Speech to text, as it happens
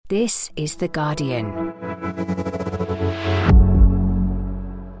This is The Guardian.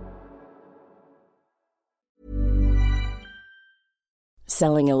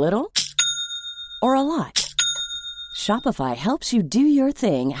 Selling a little or a lot? Shopify helps you do your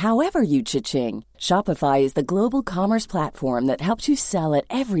thing however you cha-ching. Shopify is the global commerce platform that helps you sell at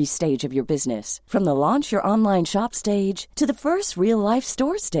every stage of your business. From the launch your online shop stage to the first real-life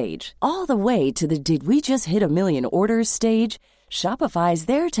store stage, all the way to the did we just hit a million orders stage. Shopify is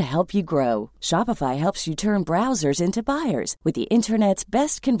there to help you grow. Shopify helps you turn browsers into buyers with the internet's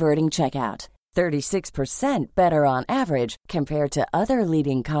best converting checkout. 36% better on average compared to other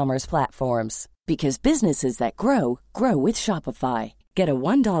leading commerce platforms. Because businesses that grow, grow with Shopify. Get a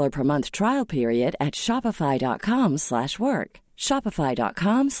 $1 per month trial period at shopify.com/work.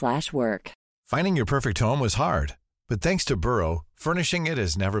 Shopify.com/work. Finding your perfect home was hard, but thanks to Burrow, furnishing it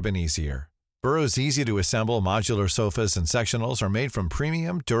has never been easier. Burrow's easy-to-assemble modular sofas and sectionals are made from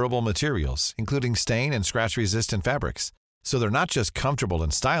premium, durable materials, including stain and scratch-resistant fabrics. So they're not just comfortable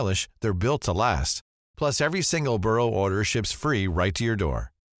and stylish, they're built to last. Plus, every single Burrow order ships free right to your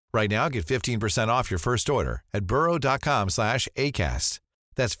door. Right now, get 15% off your first order at burrow.com/ACAST.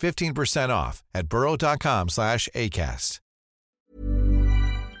 That's 15% off at burrow.com/ACAST.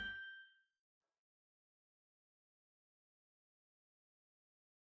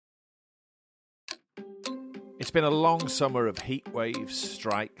 It's been a long summer of heat waves,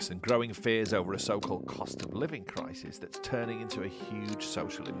 strikes, and growing fears over a so-called cost of living crisis that's turning into a huge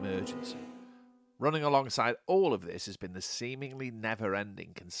social emergency. Running alongside all of this has been the seemingly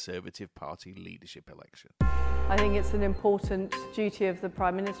never-ending Conservative Party leadership election. I think it's an important duty of the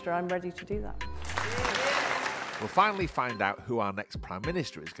Prime Minister. I'm ready to do that. We'll finally find out who our next Prime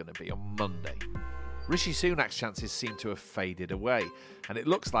Minister is going to be on Monday. Rishi Sunak's chances seem to have faded away, and it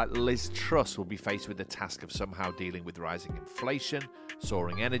looks like Liz Truss will be faced with the task of somehow dealing with rising inflation,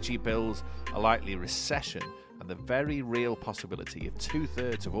 soaring energy bills, a likely recession, and the very real possibility of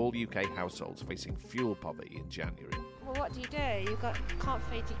 2/3 of all UK households facing fuel poverty in January. Well, what do? You can't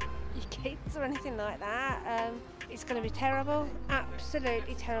feed your kids or anything like that. It's going to be terrible,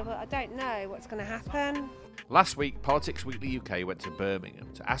 absolutely terrible. I don't know what's going to happen. Last week, Politics Weekly UK went to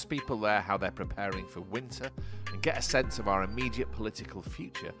Birmingham to ask people there how they're preparing for winter and get a sense of our immediate political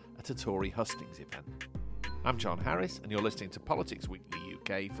future at a Tory hustings event. I'm John Harris, and you're listening to Politics Weekly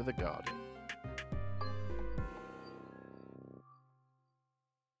UK for The Guardian.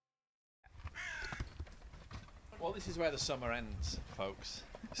 Well, this is where the summer ends, folks,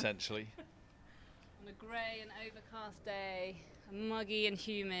 essentially. On a grey and overcast day, muggy and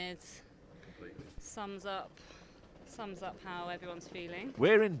humid. Sums up how everyone's feeling.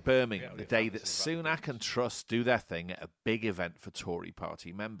 We're in Birmingham the day that Sunak and Truss do their thing at a big event for Tory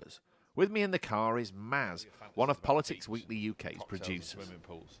party members. With me in the car is Maz, one of Politics Weekly UK's producers. Swimming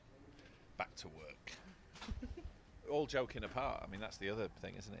pools. Back to work. All joking apart, I mean, that's the other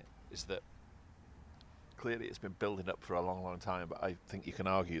thing, isn't it? Is that clearly it's been building up for a long, long time, but I think you can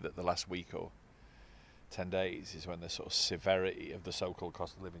argue that the last week or 10 days is when the sort of severity of the so-called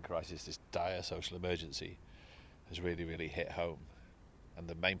cost of living crisis, this dire social emergency, has really, really hit home. And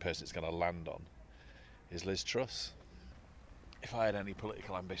the main person it's going to land on is Liz Truss. If I had any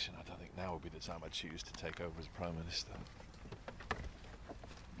political ambition, I don't think now would be the time I'd choose to take over as Prime Minister.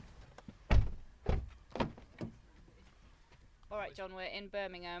 All right, John, we're in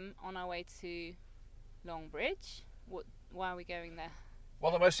Birmingham on our way to Longbridge. Why are we going there?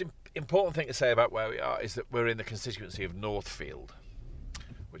 Well, the most important thing to say about where we are is that we're in the constituency of Northfield,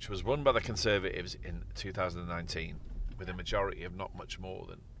 which was won by the Conservatives in 2019 with a majority of not much more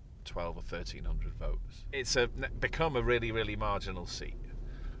than 12 or 1,300 votes. It's become a really, really marginal seat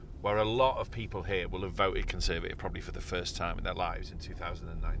where a lot of people here will have voted Conservative probably for the first time in their lives in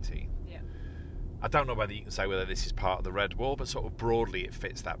 2019. Yeah. I don't know whether you can say whether this is part of the Red Wall, but sort of broadly it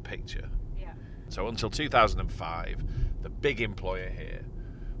fits that picture. Yeah. So until 2005, the big employer here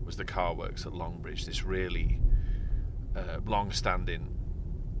was the car works at Longbridge, this really long-standing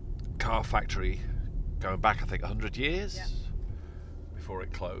car factory going back, I think, 100 years before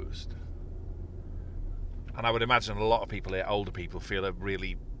it closed. And I would imagine a lot of people here, older people, feel a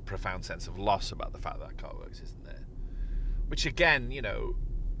really profound sense of loss about the fact that car works isn't there. Which again, you know,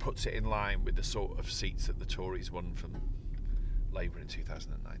 puts it in line with the sort of seats that the Tories won from Labour in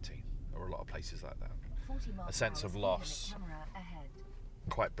 2019. There were a lot of places like that. A sense of loss.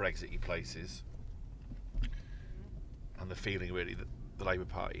 Quite Brexit-y places, and the feeling really that the Labour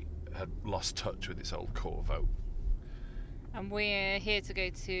Party had lost touch with its old core vote. And we're here to go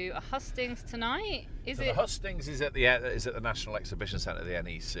to a hustings tonight. The hustings is at the National Exhibition Centre, the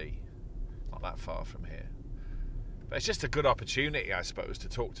NEC, not that far from here. But it's just a good opportunity, I suppose, to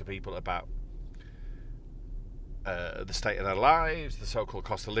talk to people about the state of their lives, the so-called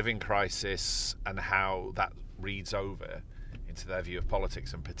cost of living crisis, and how that reads over into their view of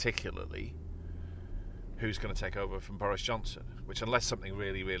politics, and particularly who's going to take over from Boris Johnson, which, unless something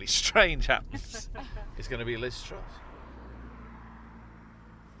really, really strange happens, is going to be Liz Truss.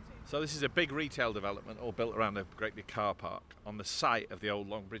 So this is a big retail development all built around a great big car park on the site of the old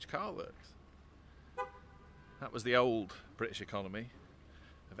Longbridge Car Works. That was the old British economy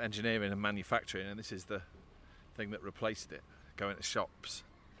of engineering and manufacturing, and this is the thing that replaced it, going to shops.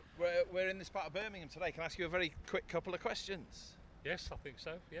 We're in this part of Birmingham today. Can I ask you a very quick couple of questions? Yes, I think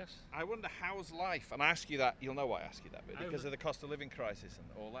so, yes. I wonder, how's life? And I ask you that, you'll know why I ask you that, but because of the cost of living crisis and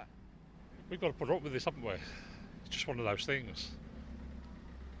all that. We've got to put up with this, haven't we? It's just one of those things.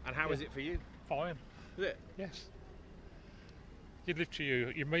 And how is it for you? Fine. Is it? Yes. You live to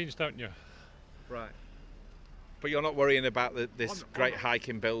your means, don't you? Right. But you're not worrying about this great hike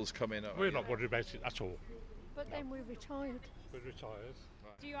in bills coming up? We're not worried about it at all. But then we're retired. We're retired.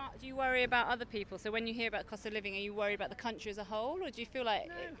 Do you worry about other people? So when you hear about cost of living, are you worried about the country as a whole, or do you feel like...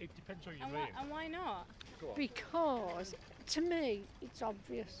 No. It depends on your And, mean. and why not? Because, to me, it's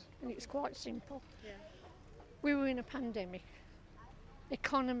obvious and it's quite simple. Yeah. We were in a pandemic. The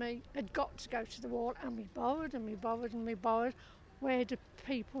economy had got to go to the wall, and we borrowed and we borrowed and we borrowed. Where do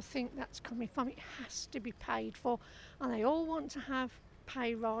people think that's coming from? It has to be paid for, and they all want to have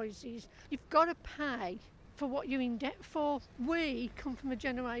pay rises. You've got to pay for what you're in debt for. We come from a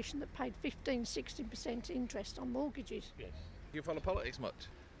generation that paid 15-16% interest on mortgages. Yes. Do you follow politics much?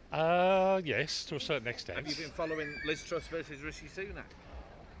 Yes, to a certain extent. Have you been following Liz Truss versus Rishi Sunak?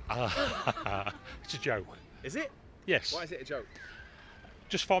 It's a joke. Is it? Yes. Why is it a joke?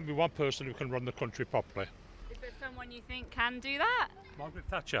 Just find me one person who can run the country properly. Is there someone you think can do that? Margaret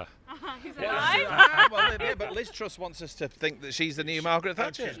Thatcher. Who's Yeah. alive? Well, yeah, but Liz Truss wants us to think that she's the new Margaret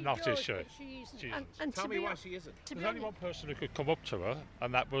Thatcher. She's not, is she? She isn't. She isn't. And Tell to me be why hon- she isn't. to be There's only one honest, person who could come up to her,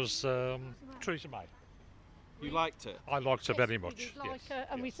 and that was Theresa May. You liked her. I liked her yes, very we much. did like yes, her,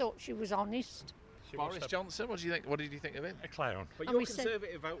 and we yes. thought she was honest. She was Boris Johnson, what do you think? What did you think of him? a clown. But And you're we said-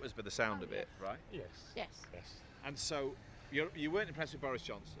 Conservative voters by the sound of it, right? Yes. Yes. Yes. And so you weren't impressed with Boris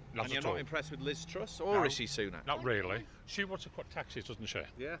Johnson, Not and you're at not all. impressed with Liz Truss or No. Rishi Sunak. Not really. She wants to cut taxes, doesn't she?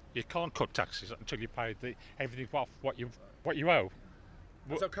 Yeah. You can't cut taxes until you pay everything off what you owe.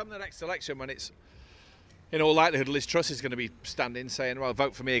 So come the next election, when it's in all likelihood Liz Truss is going to be standing saying, "Well,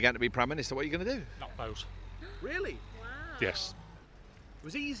 vote for me again to be Prime Minister," what are you going to do? Not vote. Really? Yes. It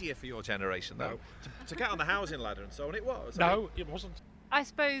was easier for your generation, though, to get on the housing ladder and so on. It was. No, it wasn't. I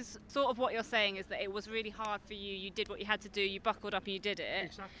suppose sort of what you're saying is that it was really hard for you. You did what you had to do. You buckled up and you did it.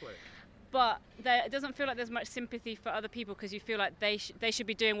 Exactly. But it doesn't feel like there's much sympathy for other people because you feel like they should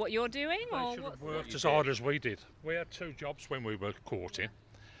be doing what you're doing. They Or should what's- have worked as hard as we did. We had 2 jobs when we were courting.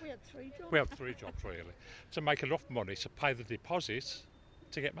 We had 3 jobs. We had 3 jobs really, to make enough money to pay the deposits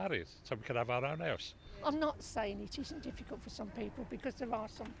to get married, so we could have our own house. I'm not saying it isn't difficult for some people, because there are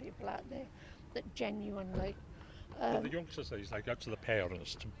some people out there that genuinely. But the youngsters these days go to the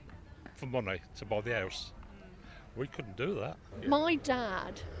parents for money to buy the house. We couldn't do that. My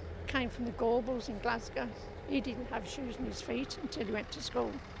dad came from the Gorbals in Glasgow. He didn't have shoes on his feet until he went to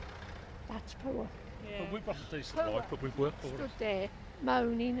school. That's poor. But we've got a decent life, but we've worked for it. Stood there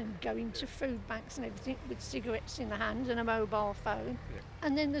moaning and going to food banks and everything with cigarettes in the hand and a mobile phone. Yeah.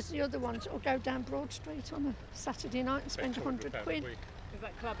 And then there's the other ones that will go down Broad Street on a Saturday night and spend £100 quid. Is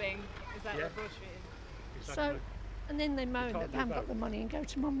that clubbing? Is that Yeah. what Broad Street is? So, and then they moan can't that they do haven't that. got the money and go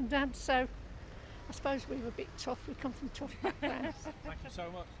to mum and dad. So I suppose we were a bit tough. We come from tough backgrounds. Thank you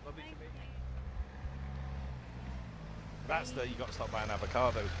so much. Lovely to meet you. That's you got to stop buying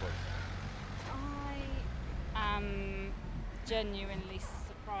avocados, boys. I am genuinely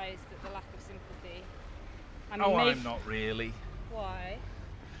surprised at the lack of sympathy. I mean, I'm not really. Why?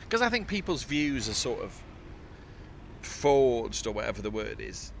 Because I think people's views are sort of forged, or whatever the word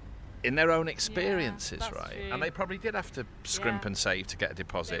is, in their own experiences, that's right? true. And they probably did have to scrimp Yeah. and save to get a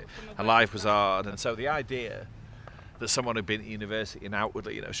deposit, From a and working life was class hard. And so the idea that someone who'd been at university and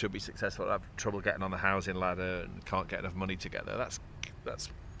outwardly, should be successful, have trouble getting on the housing ladder and can't get enough money together, that's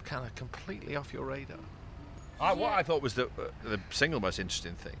kind of completely off your radar. What I thought was the single most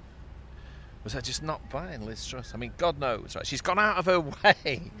interesting thing was her just not buying Liz Truss. I mean, God knows, right? She's gone out of her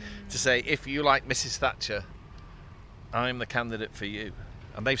way to say, if you like Mrs. Thatcher, I'm the candidate for you.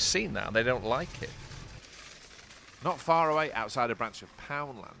 And they've seen that and they don't like it. Not far away, outside a branch of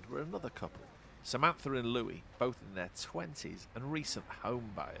Poundland, were another couple, Samantha and Louis, both in their 20s and recent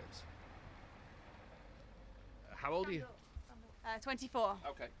home buyers. How old are you? 24.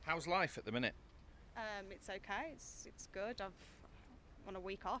 Okay. How's life at the minute? It's okay. It's good. I'm on a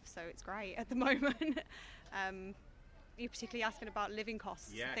week off, so it's great at the moment. You're particularly asking about living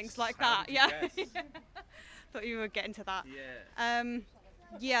costs, things like that. Yeah. Thought you were getting to that.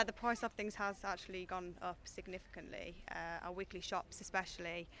 Yeah. The price of things has actually gone up significantly. Our weekly shops,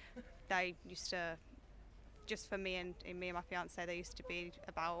 especially, they used to, just for me and my fiance, they used to be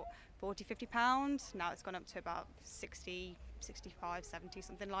about £40-50. Now it's gone up to about 60, 65, 70,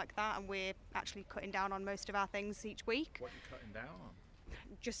 something like that, and we're actually cutting down on most of our things each week. What are you cutting down on?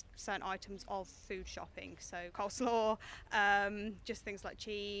 Just certain items of food shopping, so coleslaw, just things like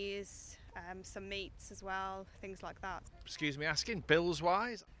cheese, some meats as well, things like that. Excuse me asking, bills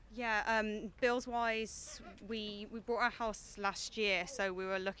wise? Yeah, bills wise, we bought our house last year, so we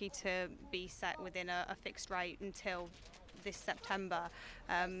were lucky to be set within a fixed rate until this September,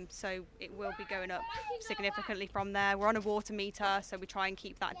 so it will be going up significantly from there. We're on a water meter, so we try and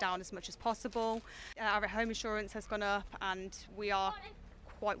keep that down as much as possible. Our home insurance has gone up, and we are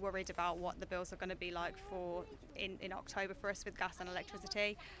quite worried about what the bills are going to be like for in October for us with gas and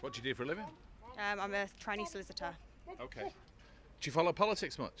electricity. What do you do for a living? I'm a trainee solicitor. Okay. Do you follow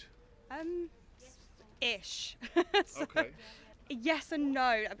politics much? Ish. Okay. Yes and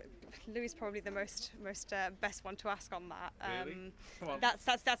no. Louis is probably the most best one to ask on that. Really? Come on. That's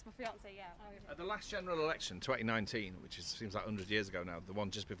my fiance. Yeah. At the last general election, 2019, which seems like 100 years ago now, the one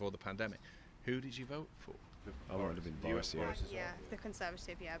just before the pandemic, who did you vote for? I would have been Boris, yeah. Yeah, the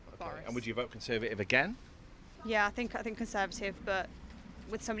Conservative, Boris. And would you vote Conservative again? Yeah, I think Conservative, but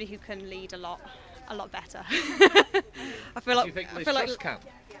with somebody who can lead a lot better. I feel like. Do you think Liz Truss can?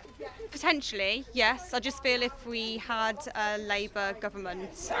 Potentially, yes. I just feel if we had a Labour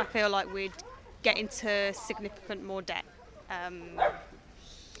government, I feel like we'd get into significant more debt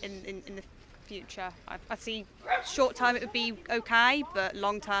in the future. I see short term it would be okay, but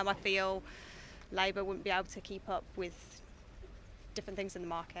long term I feel Labour wouldn't be able to keep up with different things in the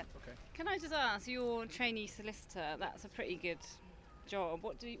market. Okay. Can I just ask, you're a trainee solicitor, that's a pretty good job.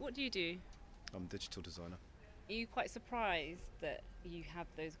 What do you do? I'm a digital designer. Are you quite surprised that you have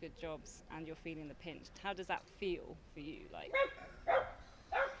those good jobs and you're feeling the pinch? How does that feel for you? Like,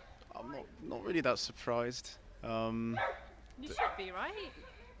 I'm not really that surprised. you should be, right?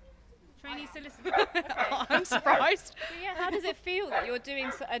 Trainee solicitor. I'm surprised. But yeah, how does it feel that you're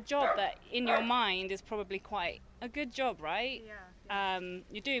doing a job that in your mind is probably quite a good job, right? Yeah.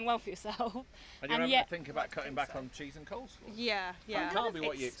 You're doing well for yourself. And you're having to think about cutting back on cheese and coleslaw? Yeah. That can't be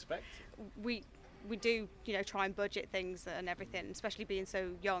what you expect. We do, try and budget things and everything, especially being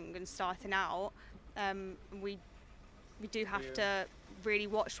so young and starting out. We do have to really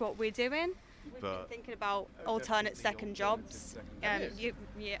watch what we're doing. We've been thinking about alternate second jobs.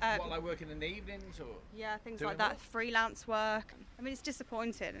 Like working in the evenings or? Yeah, things like that. Freelance work. I mean, it's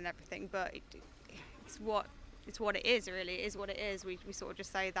disappointing and everything, but it's what it is. Really, it is what it is. We sort of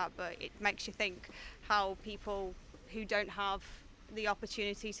just say that, but it makes you think how people who don't have the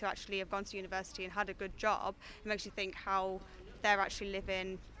opportunity to actually have gone to university and had a good job, it makes you think how they're actually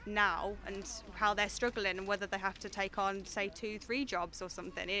living now and how they're struggling and whether they have to take on, say, 2-3 jobs or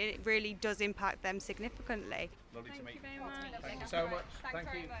something. It really does impact them significantly. Lovely to meet you. Very much. Thank you so much.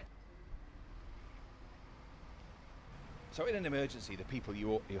 Thanks very much. So in an emergency, the people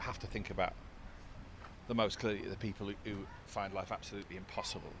you have to think about the most clearly are the people who find life absolutely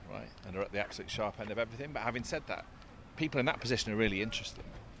impossible, right? And are at the absolute sharp end of everything. But having said that, people in that position are really interesting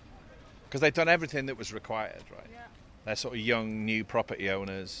because they've done everything that was required, right? Yeah. They're sort of young, new property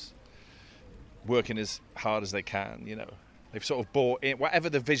owners working as hard as they can, They've sort of bought in, whatever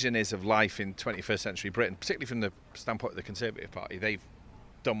the vision is of life in 21st century Britain, particularly from the standpoint of the Conservative Party, they've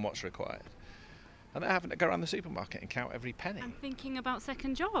done what's required. And they're having to go around the supermarket and count every penny. And thinking about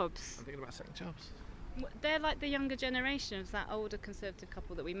second jobs. They're like the younger generation of that older Conservative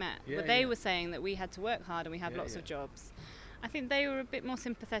couple that we met. Yeah, they were saying that we had to work hard and we have lots of jobs. I think they were a bit more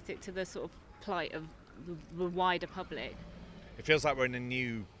sympathetic to the sort of plight of the wider public. It feels like we're in a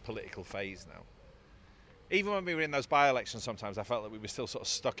new political phase now. Even when we were in those by-elections, sometimes I felt that we were still sort of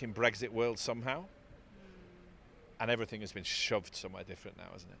stuck in Brexit world somehow. And everything has been shoved somewhere different now,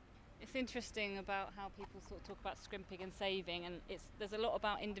 hasn't it? It's interesting about how people sort of talk about scrimping and saving, and there's a lot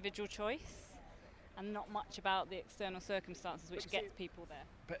about individual choice and not much about the external circumstances which gets people there.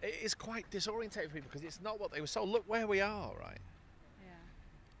 But it is quite disorientating for people because it's not what they were sold. Look where we are, right? Yeah.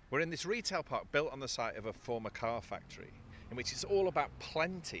 We're in this retail park built on the site of a former car factory in which it's all about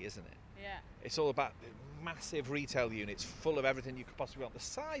plenty, isn't it? Yeah. It's all about massive retail units full of everything you could possibly want. The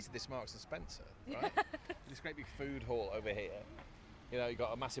size of this Marks & Spencer, right? This great big food hall over here. You know, you've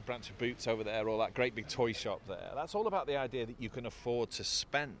got a massive branch of Boots over there, or that great big toy shop there. That's all about the idea that you can afford to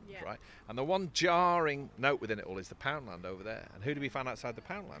spend, right? And the one jarring note within it all is the Poundland over there. And who do we find outside the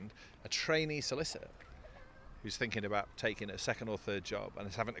Poundland? A trainee solicitor who's thinking about taking a second or third job and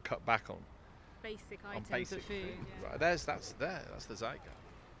is having to cut back on basic items of food. Right, that's the Zyka.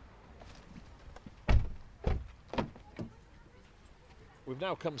 We've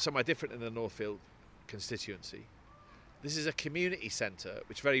now come somewhere different in the Northfield constituency. This is a community centre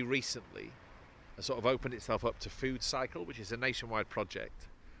which very recently has sort of opened itself up to Food Cycle, which is a nationwide project,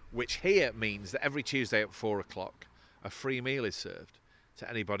 which here means that every Tuesday at 4 o'clock a free meal is served to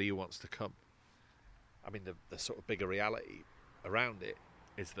anybody who wants to come. I mean, the sort of bigger reality around it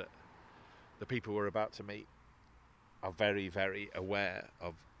is that the people we're about to meet are very, very aware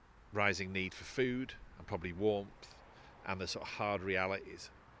of rising need for food and probably warmth and the sort of hard realities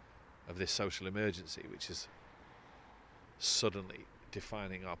of this social emergency, which is suddenly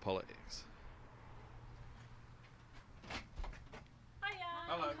defining our politics. Hiya,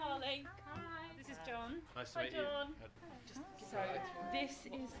 hello. I'm Carly. Hi. This is John. Nice to meet you. So this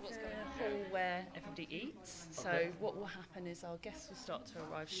is the hall where everybody eats. So what will happen is our guests will start to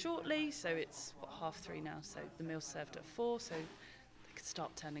arrive shortly. So it's 3:30 now. So the meal's served at 4. So they could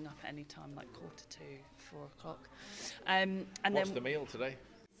start turning up at any time, like 3:45, 4 o'clock. And what's then the meal today?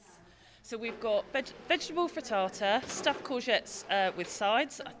 So we've got vegetable frittata, stuffed courgettes with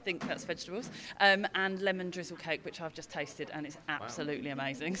sides, I think that's vegetables, and lemon drizzle cake, which I've just tasted, and it's absolutely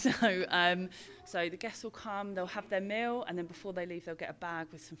amazing. So the guests will come, they'll have their meal, and then before they leave, they'll get a bag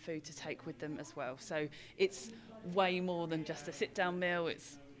with some food to take with them as well. So it's way more than just a sit-down meal.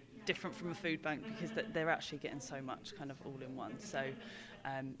 It's different from a food bank because they're actually getting so much kind of all in one. So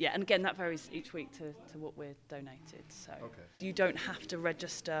and again, that varies each week to what we're donated. So you don't have to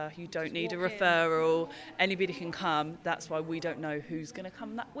register, you don't need a referral, anybody can come. That's why we don't know who's going to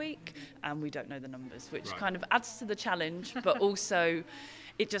come that week, and we don't know the numbers, which kind of adds to the challenge, but also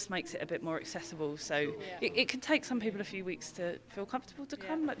it just makes it a bit more accessible. So it can take some people a few weeks to feel comfortable to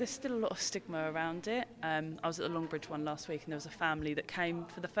come. Like, there's still a lot of stigma around it. I was at the Longbridge one last week, and there was a family that came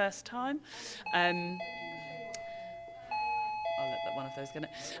for the first time. I'll let that one of those go.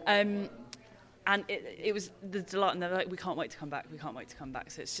 And it was the delight, and they're like, we can't wait to come back.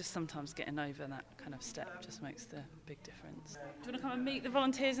 So it's just sometimes getting over that kind of step just makes the big difference. Do you want to come and meet the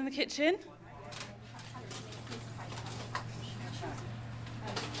volunteers in the kitchen?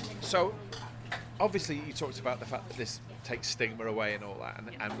 So, obviously, you talked about the fact that this takes stigma away and all that,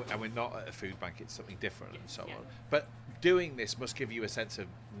 and we're not at a food bank, it's something different and so on. But doing this must give you a sense of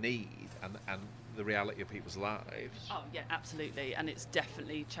need and the reality of people's lives. Oh, yeah, absolutely. And it's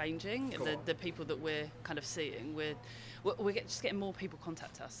definitely changing. The people that we're kind of seeing, we're just getting more people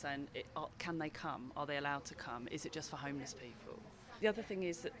contact us saying, can they come? Are they allowed to come? Is it just for homeless people? The other thing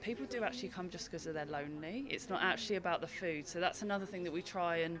is that people do actually come just because they're lonely. It's not actually about the food. So that's another thing that we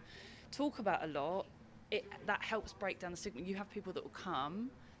try and talk about a lot. That helps break down the stigma. You have people that will come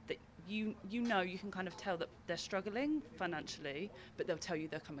that you can kind of tell that they're struggling financially, but they'll tell you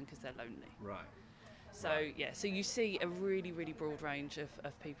they're coming because they're lonely. Right. So so you see a really, really broad range of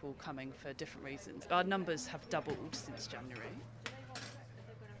people coming for different reasons. Our numbers have doubled since January.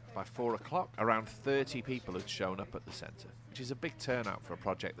 By 4 o'clock, around 30 people had shown up at the centre, which is a big turnout for a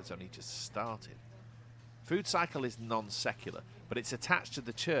project that's only just started. Food Cycle is non-secular, but it's attached to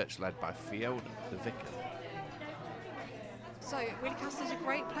the church led by Fiona, the vicar. So Wheeler is a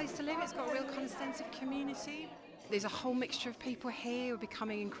great place to live. It's got a real kind of sense of community. There's a whole mixture of people here. We're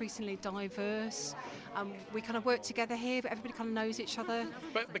becoming increasingly diverse. We kind of work together here, but everybody kind of knows each other.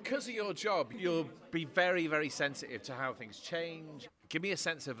 But because of your job, you'll be very, very sensitive to how things change. Give me a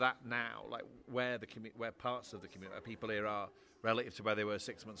sense of that now, like where parts of the community, where people here are relative to where they were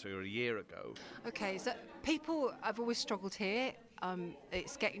 6 months or a year ago. Okay, so people have always struggled here.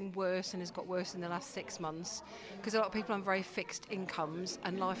 It's getting worse and has got worse in the last 6 months because a lot of people on very fixed incomes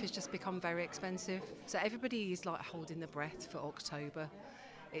and life has just become very expensive. So everybody is like holding their breath for October.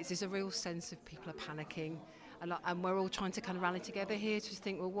 There's a real sense of people are panicking, and we're all trying to kind of rally together here to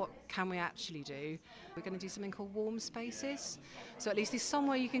think, well, what can we actually do? We're going to do something called warm spaces. So at least there's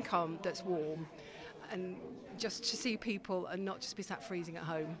somewhere you can come that's warm and just to see people and not just be sat freezing at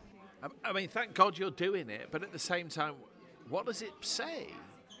home. I mean, thank God you're doing it, but at the same time, what does it say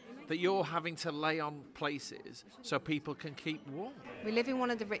that you're having to lay on places so people can keep warm? We live in one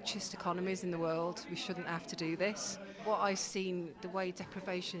of the richest economies in the world. We shouldn't have to do this. What I've seen, the way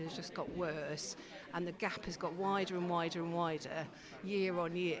deprivation has just got worse and the gap has got wider and wider and wider year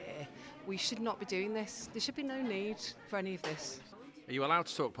on year, we should not be doing this. There should be no need for any of this. Are you allowed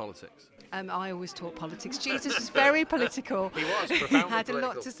to talk politics? I always taught politics. Jesus was very political. He was profoundly Had a lot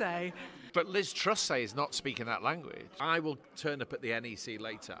political. to say. But Liz Truss says not speaking that language. I will turn up at the NEC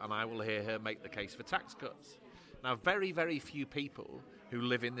later and I will hear her make the case for tax cuts. Now, very, very few people who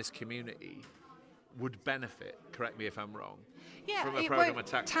live in this community would benefit, correct me if I'm wrong, from a programme of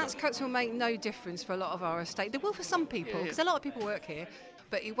tax cuts will make no difference for a lot of our estate. They will for some people, because a lot of people work here,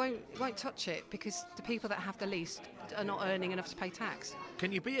 but it won't touch it because the people that have the least are not earning enough to pay tax.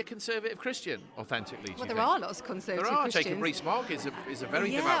 Can you be a conservative Christian authentically? Well, there are lots of conservative Christians. Jacob Rees-Mogg is a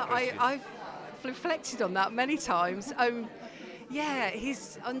very devout Christian. I've reflected on that many times.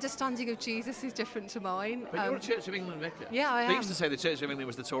 His understanding of Jesus is different to mine. But you're a Church of England vicar. Yeah, I am. They used to say the Church of England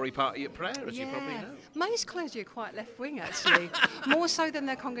was the Tory party at prayer, as you probably know. Most clergy are quite left-wing, actually. More so than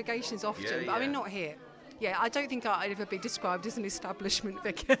their congregations often, but I mean, not here. Yeah, I don't think I'd ever be described as an establishment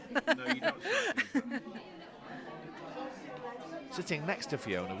vicar. No, you don't. Sitting next to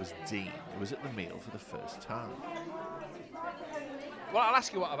Fiona was Dean, who was at the meal for the first time. Well, I'll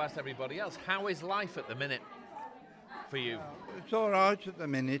ask you what I've asked everybody else. How is life at the minute for you? It's all right at the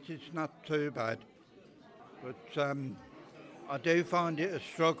minute. It's not too bad. But I do find it a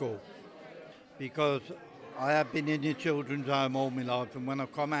struggle because I have been in a children's home all my life, and when I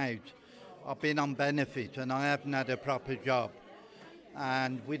come out, I've been on benefit and I haven't had a proper job.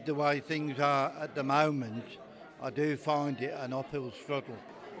 And with the way things are at the moment, I do find it an uphill struggle.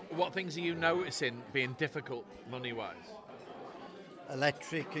 What things are you noticing being difficult money-wise?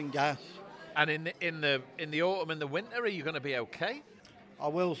 Electric and gas. And in the autumn and the winter, are you going to be okay? I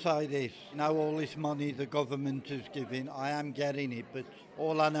will say this, all this money the government is giving, I am getting it, but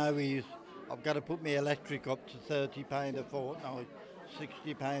all I know is I've got to put my electric up to £30 a fortnight,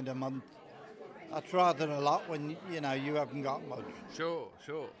 £60 a month. That's rather a lot when, you haven't got much. Sure.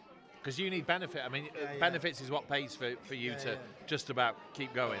 Because you need benefit. I mean, benefits is what pays for you to just about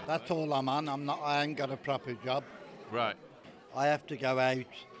keep going. That's all I'm on. I ain't got a proper job. Right. I have to go out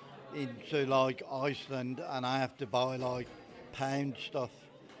into Iceland and I have to buy pound stuff.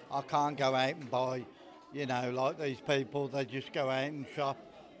 I can't go out and buy, like these people, they just go out and shop,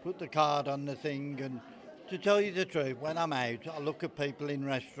 put the card on the thing. And to tell you the truth, when I'm out, I look at people in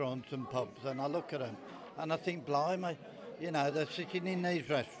restaurants and pubs and I look at them and I think, blimey, they're sitting in these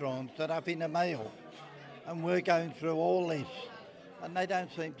restaurants, they're having a meal and we're going through all this and they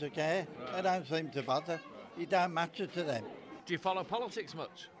don't seem to care, they don't seem to bother, it don't matter to them. Do you follow politics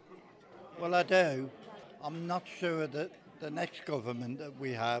much? Well, I do. I'm not sure that the next government that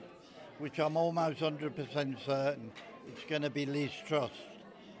we have, which I'm almost 100% certain, it's going to be Liz Truss.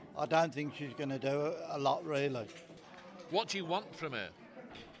 I don't think she's going to do a lot, really. What do you want from her?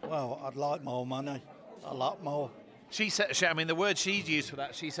 Well, I'd like more money, a lot more. She said, the word she's used for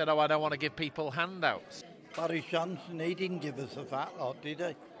that, she said, I don't want to give people handouts. Boris Johnson, he didn't give us a fat lot, did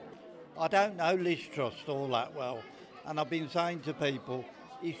he? I don't know Liz Truss all that well, and I've been saying to people,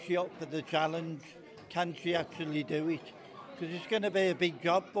 is she up for the challenge? Can she actually do it? Because it's going to be a big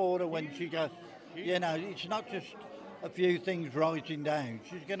job for her when she goes, it's not just a few things writing down.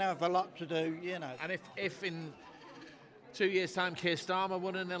 She's going to have a lot to do, And if in 2 years' time Keir Starmer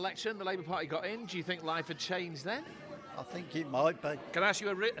won an election, the Labour Party got in, do you think life had changed then? I think it might be. Can I ask you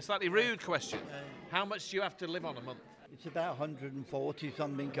a slightly rude question? How much do you have to live on a month? It's about 140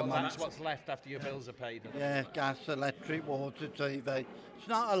 something a month. That's what's left after your bills are paid. Yeah, gas, electric, water, TV. It's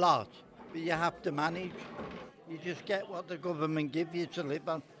not a lot, but you have to manage. You just get what the government give you to live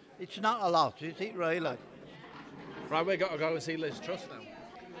on. It's not a lot, is it really? Right, we've got to go and see Liz Truss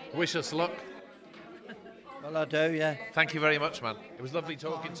now. Wish us luck. Well, I do, yeah. Thank you very much, man. It was lovely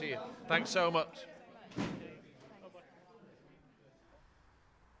talking to you. Thanks so much.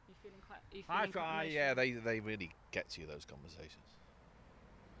 They really get to you, those conversations.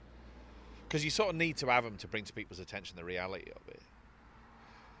 Because you sort of need to have them to bring to people's attention the reality of it.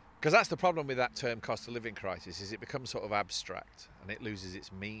 Because that's the problem with that term cost of living crisis, is it becomes sort of abstract and it loses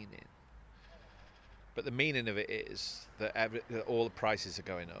its meaning. But the meaning of it is that all the prices are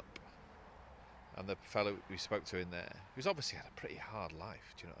going up. And the fellow we spoke to in there, who's obviously had a pretty hard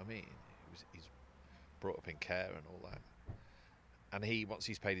life, do you know what I mean? He's brought up in care and all that. And once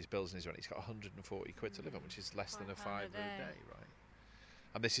he's paid his bills and his rent, he's got 140 quid to live on, which is less than a £5 a day, right?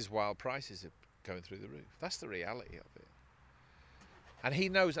 And this is while prices are going through the roof. That's the reality of it. And he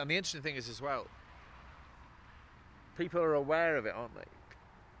knows, and the interesting thing is as well, people are aware of it, aren't they?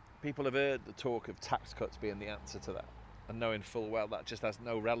 People have heard the talk of tax cuts being the answer to that, and knowing full well that just has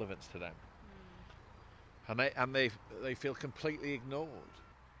no relevance to them. And they feel completely ignored.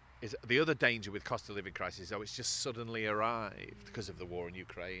 Is the other danger with cost of living crisis, it's just suddenly arrived because of the war in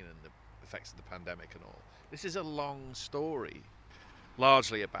Ukraine and the effects of the pandemic and all. This is a long story,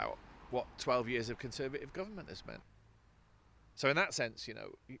 largely about what 12 years of Conservative government has meant. So in that sense, you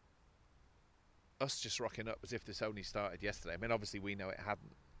know, us just rocking up as if this only started yesterday. I mean, obviously we know it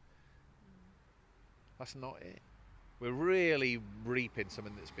hadn't. That's not it. We're really reaping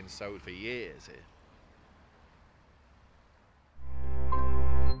something that's been sowed for years here.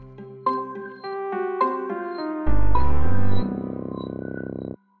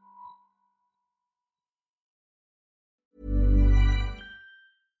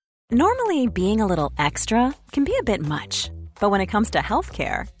 Normally, being a little extra can be a bit much, but when it comes to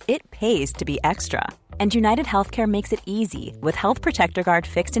healthcare, it pays to be extra. And United Healthcare makes it easy with Health Protector Guard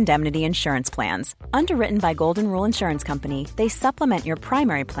fixed indemnity insurance plans. Underwritten by Golden Rule Insurance Company, they supplement your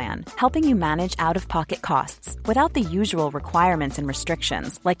primary plan, helping you manage out-of-pocket costs without the usual requirements and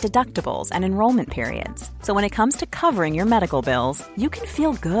restrictions like deductibles and enrollment periods. So when it comes to covering your medical bills, you can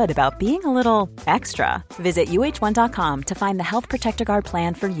feel good about being a little extra. Visit uh1.com to find the Health Protector Guard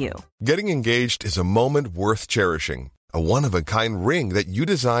plan for you. Getting engaged is a moment worth cherishing. A one-of-a-kind ring that you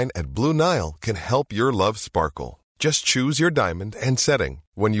design at Blue Nile can help your love sparkle. Just choose your diamond and setting.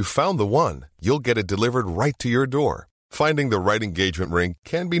 When you found the one, you'll get it delivered right to your door. Finding the right engagement ring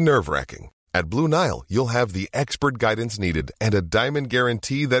can be nerve-wracking. At Blue Nile, you'll have the expert guidance needed and a diamond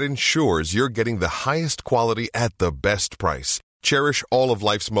guarantee that ensures you're getting the highest quality at the best price. Cherish all of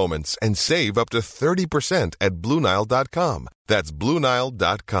life's moments and save up to 30% at BlueNile.com. That's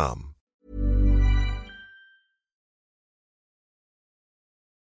BlueNile.com.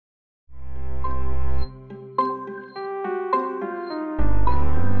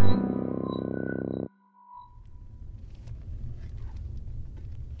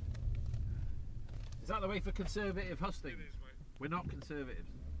 Is that the way for Conservative hustings? It is, mate. We're not Conservatives.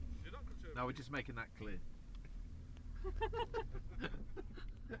 You're not Conservative? No, we're just making that clear. Can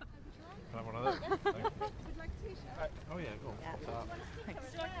I have one of those? Would you like a t-shirt? Oh yeah, go on. Yeah. Thanks.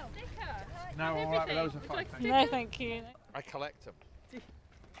 Would you like a sticker? No, all right, those are fine. No, thank you. I collect them.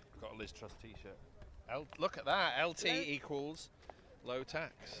 Got a Liz Truss t-shirt. Look at that. LT equals low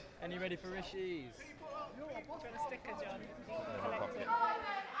tax. And you ready for Rishi's? Got a sticker, John.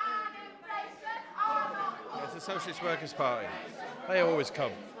 It's the Socialist Workers' Party. They always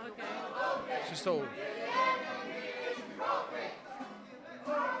come. Okay. It's just all...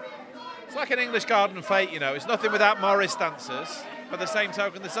 It's like an English garden fete, you know. It's nothing without Morris dancers. By the same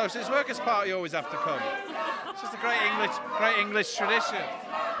token, the Socialist Workers' Party always have to come. It's just a great English tradition.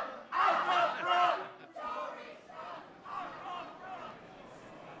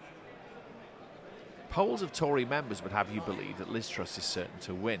 Polls of Tory members would have you believe that Liz Truss is certain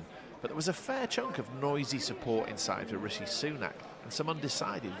to win, but there was a fair chunk of noisy support inside for Rishi Sunak and some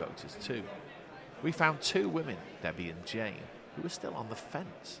undecided voters too. We found two women, Debbie and Jane, who were still on the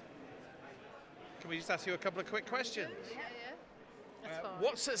fence. Can we just ask you a couple of quick questions? That's fine.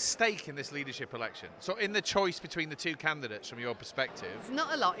 What's at stake in this leadership election? So in the choice between the two candidates from your perspective? There's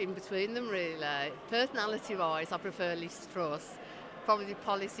not a lot in between them really. Personality-wise, I prefer Liz Truss. Probably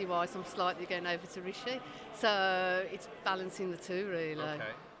policy-wise, I'm slightly going over to Rishi. So it's balancing the two really. Okay.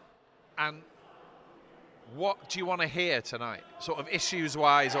 And what do you want to hear tonight? Sort of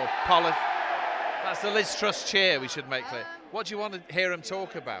issues-wise or politics? That's the Liz Truss cheer we should make clear. What do you want to hear him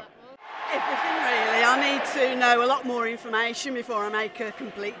talk about? Everything really. I need to know a lot more information before I make a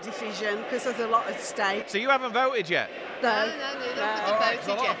complete decision because there's a lot at stake. So you haven't voted yet? No, I haven't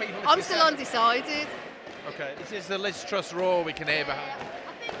voted yet. I'm still undecided. Okay, this is the Liz Truss roar we can hear behind.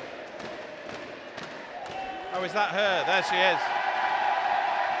 Oh, is that her? There she is.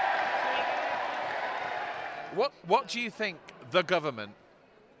 What do you think the government,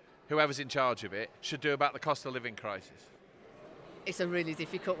 whoever's in charge of it, should do about the cost of living crisis? It's a really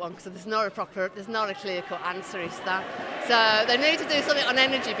difficult one because there's not a clear-cut answer, is that? So they need to do something on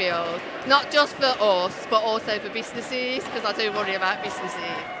energy bills, not just for us, but also for businesses, because I do worry about businesses.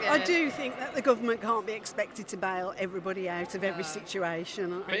 Yeah. I do think that the government can't be expected to bail everybody out of every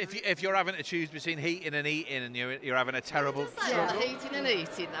situation. But if you're having to choose between heating and eating and you're having a terrible struggle. Heating and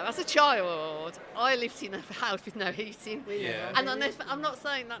eating, though. As a child, I lived in a house with no heating. Yeah. And I'm not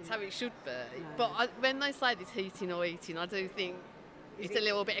saying that's how it should be, but when they say it's heating or eating, I do think it's a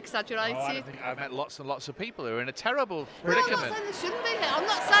little bit exaggerated. Oh, I don't think I've met lots and lots of people who are in a terrible predicament. I'm not saying they shouldn't be here. I'm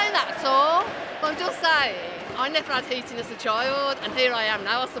not saying that at all. I'm just saying I never had heating as a child, and here I am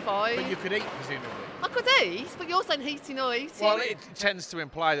now, I suppose. But you could eat, presumably. I could eat, but you're saying heating or eating. Well, it tends to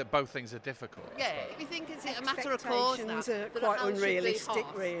imply that both things are difficult. Yeah, if you think it's a matter of course, expectations are quite unrealistic,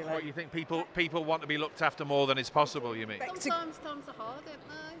 really. What, you think people want to be looked after more than is possible, you mean? Sometimes times are hard, don't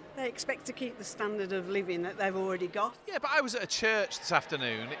they? They expect to keep the standard of living that they've already got. Yeah, but I was at a church this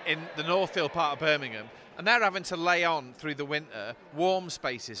afternoon in the Northfield part of Birmingham, And they're having to lay on through the winter warm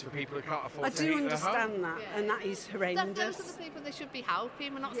spaces for people who can't afford I to do heat their home. understand that, and that is horrendous. Those are the people they should be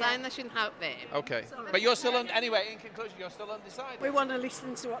helping. We're not saying they shouldn't help them. Okay, but you're still anyway. In conclusion, you're still undecided. We want to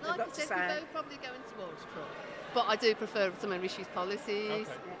listen to what they've got to say. We're probably going towards Trump. But I do prefer some of Rishi's policies. Okay.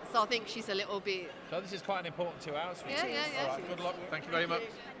 So I think she's a little bit. So this is quite an important 2 hours for you. Yeah. All right, good luck. Thank you very much.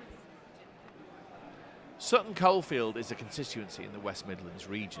 Sutton Coldfield is a constituency in the West Midlands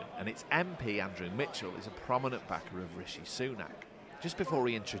region, and its MP Andrew Mitchell is a prominent backer of Rishi Sunak. Just before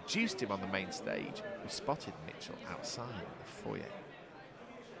he introduced him on the main stage, we spotted Mitchell outside in the foyer.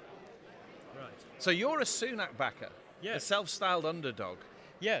 Right. So you're a Sunak backer, a self-styled underdog.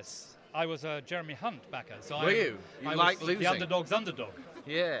 Yes, I was a Jeremy Hunt backer. So Were you? I like was losing? The underdog's underdog.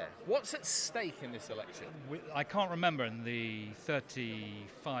 Yeah. What's at stake in this election? I can't remember in the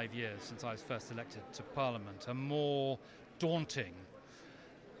 35 years since I was first elected to Parliament a more daunting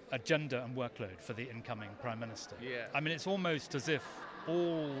agenda and workload for the incoming Prime Minister. Yeah. I mean, it's almost as if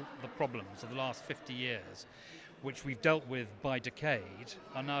all the problems of the last 50 years, which we've dealt with by decade,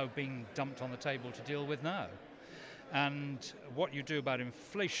 are now being dumped on the table to deal with now. And what you do about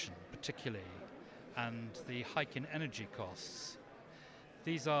inflation, particularly, and the hike in energy costs,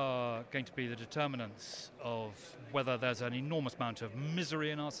 these are going to be the determinants of whether there's an enormous amount of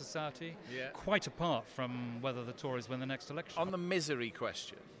misery in our society, quite apart from whether the Tories win the next election. On the misery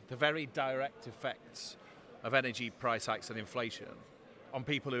question, the very direct effects of energy price hikes and inflation on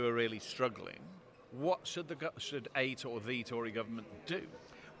people who are really struggling, what should a or the Tory government do?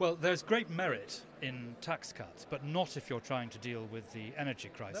 Well, there's great merit in tax cuts, but not if you're trying to deal with the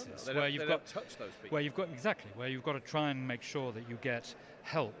energy crisis, they don't touch those people. where you've got to try and make sure that you get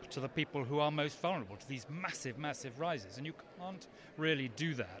help to the people who are most vulnerable to these massive, massive rises, and you can't really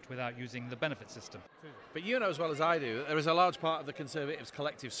do that without using the benefit system. But you know as well as I do that there is a large part of the Conservatives'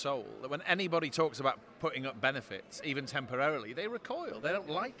 collective soul that when anybody talks about putting up benefits, even temporarily, they recoil. They don't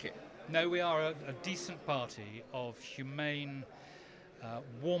like it. No, we are a decent party of humane,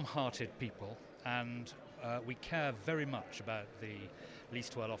 warm-hearted people, and we care very much about the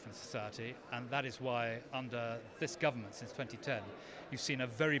least well-off in society, and that is why under this government since 2010 you've seen a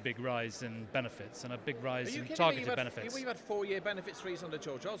very big rise in benefits and a big rise in targeted benefits. We've had 4-year benefits freeze under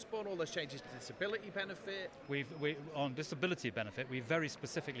George Osborne, all those changes to disability benefit. On disability benefit, we very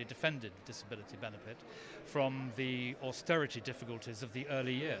specifically defended disability benefit from the austerity difficulties of the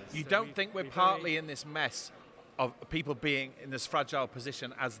early years. You don't think we're partly in this mess of people being in this fragile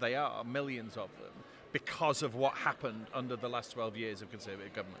position as they are, millions of them, because of what happened under the last 12 years of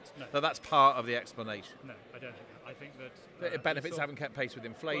Conservative governments? No. So that's part of the explanation. No, I don't think that. I think that benefits haven't kept pace with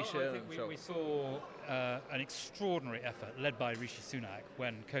inflation. Well, I think we saw an extremely effort led by Rishi Sunak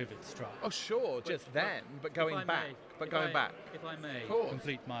when COVID struck. Oh, sure, just then, but going back. If I may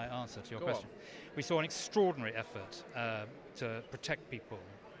complete my answer to your question. We saw an extraordinary effort to protect people,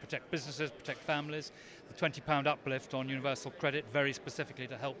 protect businesses, protect families. The £20 uplift on universal credit, very specifically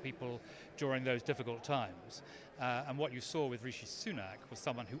to help people during those difficult times. And what you saw with Rishi Sunak was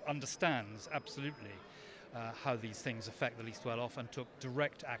someone who understands absolutely how these things affect the least well-off and took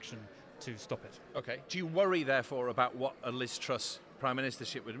direct action to stop it. Okay. Do you worry, therefore, about what a Liz Truss Prime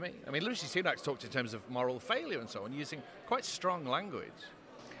Ministership would mean? I mean, Rishi Sunak's talked in terms of moral failure and so on, using quite strong language.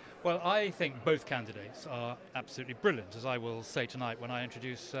 Well, I think both candidates are absolutely brilliant, as I will say tonight when I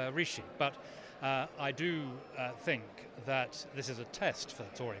introduce Rishi. But I do think that this is a test for the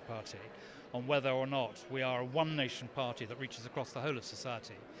Tory party on whether or not we are a one-nation party that reaches across the whole of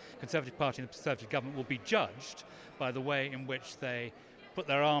society. Conservative Party and the Conservative government will be judged by the way in which they put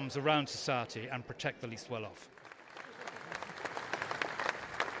their arms around society and protect the least well-off.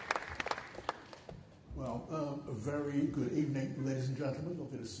 Well, a very good evening, ladies and gentlemen.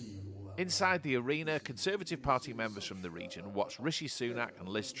 Lovely to see you all. Inside the arena, Conservative Party members from the region watched Rishi Sunak and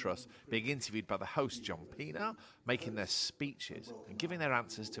Liz Truss being interviewed by the host John Pienaar, making their speeches and giving their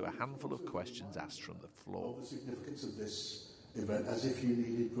answers to a handful of questions asked from the floor. The significance of this event, as if you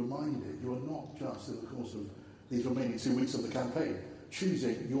needed reminded, you are not just in the course of these remaining 2 weeks of the campaign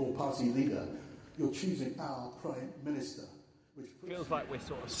choosing your party leader, you're choosing our Prime Minister. Which feels like we're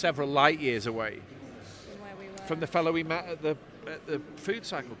sort of several light years away from the fellow we met at the Food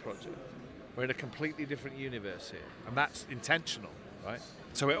Cycle Project. We're in a completely different universe here, and that's intentional, right?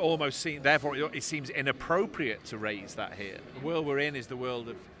 So it almost seems, therefore, it seems inappropriate to raise that here. The world we're in is the world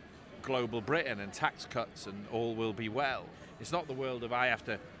of global Britain and tax cuts and all will be well. It's not the world of I have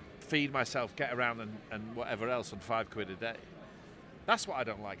to feed myself, get around and whatever else on £5 a day. That's what I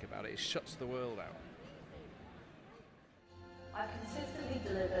don't like about it. It shuts the world out. I've consistently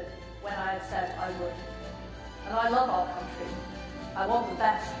delivered when I have said I would. And I love our country. I want the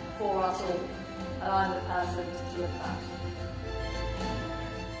best for us all. and I'm the person to give that.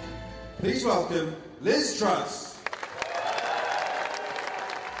 Please welcome Liz Truss.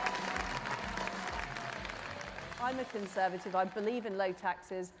 I'm a Conservative. I believe in low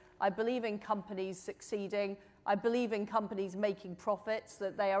taxes. I believe in companies succeeding. I believe in companies making profits,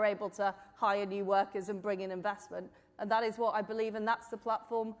 that they are able to hire new workers and bring in investment. And that is what I believe, and that's the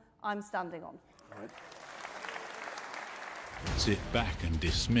platform I'm standing on. Right. Sit back and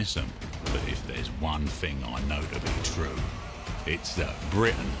dismiss them. But if there's one thing I know to be true, it's that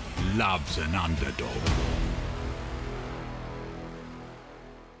Britain loves an underdog.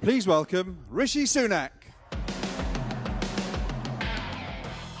 Please welcome Rishi Sunak.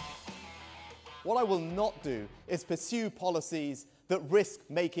 What I will not do is pursue policies that risk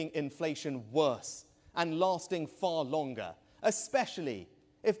making inflation worse and lasting far longer, especially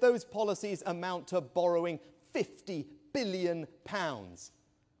if those policies amount to borrowing £50 billion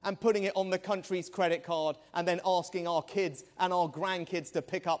and putting it on the country's credit card and then asking our kids and our grandkids to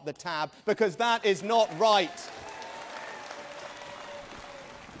pick up the tab, because that is not right.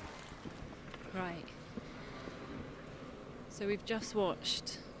 Right. So we've just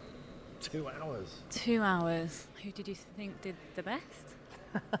watched 2 hours. 2 hours. Who did you think did the best?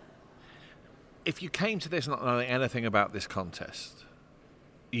 If you came to this not knowing anything about this contest,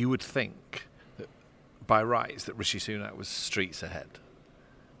 you would think that by rights that Rishi Sunak was streets ahead.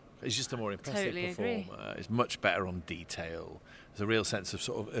 He's just a more impressive Totally performer. agree. He's much better on detail. There's a real sense of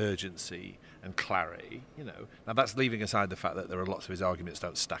sort of urgency and clarity. You know, now that's leaving aside the fact that there are lots of his arguments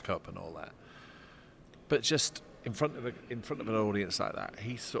don't stack up and all that. But just in front of an audience like that,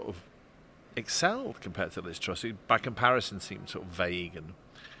 he sort of excelled compared to Liz Truss, who by comparison seemed sort of vague and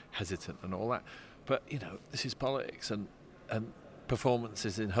hesitant and all that. But you know, this is politics, and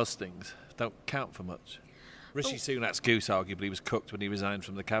performances in hustings don't count for much. Rishi Sunak's goose arguably was cooked when he resigned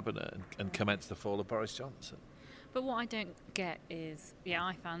from the cabinet and commenced the fall of Boris Johnson. But what I don't get is,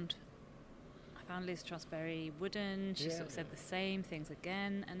 I found Liz Truss very wooden. She sort of said the same things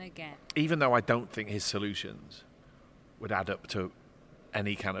again and again. Even though I don't think his solutions would add up to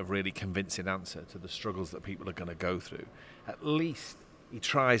any kind of really convincing answer to the struggles that people are going to go through, at least he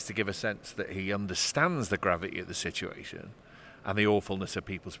tries to give a sense that he understands the gravity of the situation and the awfulness of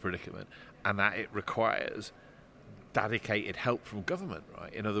people's predicament, and that it requires dedicated help from government,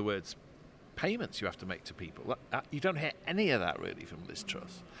 right? In other words, payments you have to make to people. You don't hear any of that really from Liz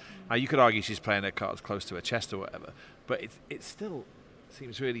Truss. Now, you could argue she's playing her cards close to her chest or whatever, but it still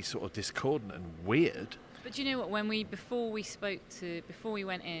seems really sort of discordant and weird. But do you know what? Before we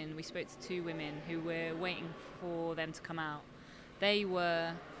went in, we spoke to two women who were waiting for them to come out.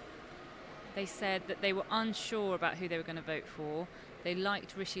 They said that they were unsure about who they were going to vote for. They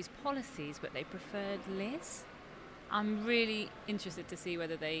liked Rishi's policies, but they preferred Liz. I'm really interested to see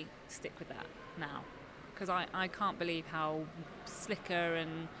whether they stick with that now, because I can't believe how slicker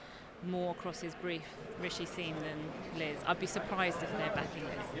and more across his brief Rishi seemed than Liz. I'd be surprised if they're backing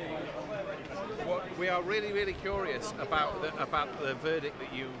Liz. We are really, really curious about the verdict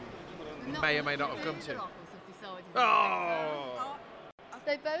that you may or may not have come to. Oh!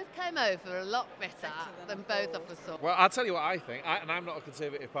 They both came over a lot better than both of us thought. Well, I'll tell you what I think, and I'm not a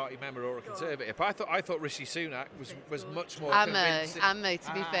Conservative Party member or a Conservative, but I thought Rishi Sunak was much more convincing. And me,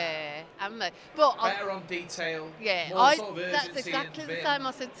 to be fair. And me. But better on detail, yeah, more sort of urgency. That's exactly the same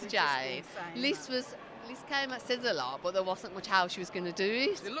I said to Jade. Liz came out, said a lot, but there wasn't much how she was going to do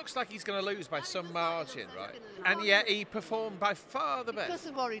it. It looks like he's going to lose by some margin, right? And yet he performed by far the best. Because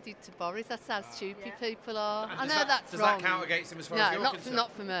of what he did to Boris, that's how stupid people are. And I know that's does wrong. Does that count against him as far as you're concerned? No,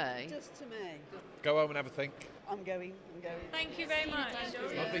 not for me. Just to me. Go home and have a think. I'm going. Thank you very much.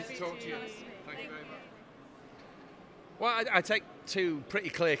 Lovely to talk to you. Thank you very much. Well, I take two pretty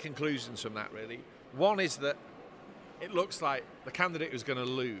clear conclusions from that, really. One is that it looks like the candidate who's going to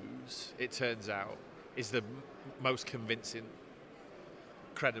lose, it turns out, is the most convincing,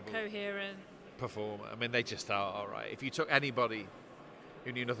 credible, coherent performer. I mean, they just are, right? If you took anybody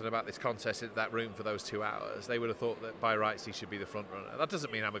who knew nothing about this contest into that room for those 2 hours, they would have thought that by rights he should be the front runner. That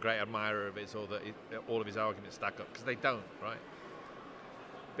doesn't mean I'm a great admirer of his or that all of his arguments stack up, because they don't, right?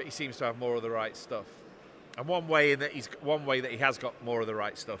 But he seems to have more of the right stuff. And one way that he has got more of the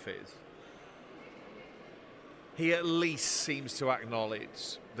right stuff is he at least seems to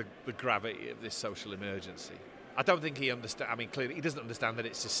acknowledge the gravity of this social emergency. I don't think he understands. I mean, clearly he doesn't understand that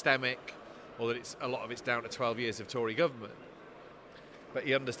it's systemic, or that a lot of it's down to 12 years of Tory government. But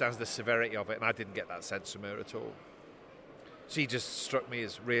he understands the severity of it, and I didn't get that sense from her at all. She just struck me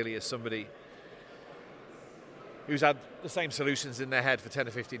as somebody who's had the same solutions in their head for 10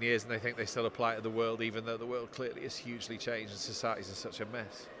 or 15 years, and they think they still apply to the world, even though the world clearly has hugely changed and society's in such a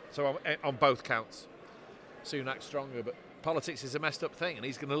mess. So on both counts, Sunak's stronger, but politics is a messed up thing, and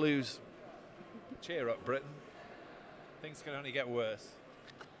he's going to lose. Cheer up, Britain. Things can only get worse.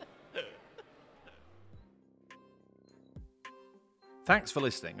 Thanks for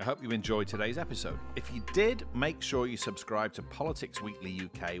listening. I hope you enjoyed today's episode. If you did, make sure you subscribe to Politics Weekly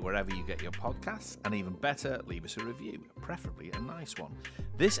UK wherever you get your podcasts, and even better, leave us a review, preferably a nice one.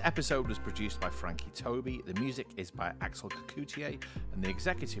 This episode was produced by Frankie Toby, the music is by Axel Kakoutié, and the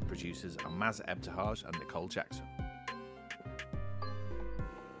executive producers are Maz Ebtehaj and Nicole Jackson.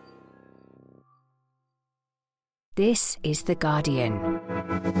 This is The Guardian.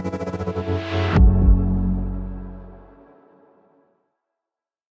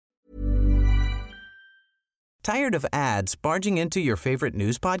 Tired of ads barging into your favorite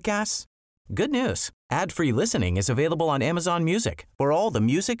news podcasts? Good news. Ad-free listening is available on Amazon Music for all the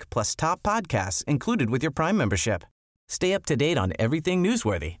music plus top podcasts included with your Prime membership. Stay up to date on everything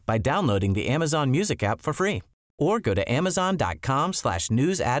newsworthy by downloading the Amazon Music app for free or go to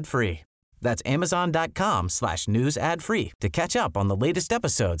amazon.com/news ad free. That's amazon.com/news ad free to catch up on the latest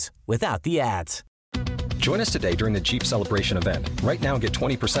episodes without the ads. Join us today during the Jeep Celebration event. Right now, get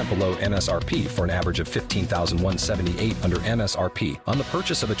 20% below MSRP for an average of $15,178 under MSRP on the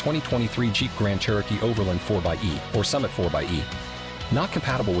purchase of a 2023 Jeep Grand Cherokee Overland 4xE or Summit 4xE. Not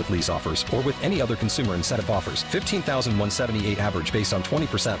compatible with lease offers or with any other consumer incentive offers. $15,178 average based on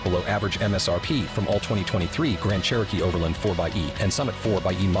 20% below average MSRP from all 2023 Grand Cherokee Overland 4xE and Summit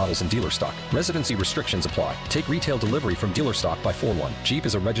 4xE models in dealer stock. Residency restrictions apply. Take retail delivery from dealer stock by 4/1. Jeep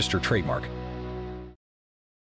is a registered trademark.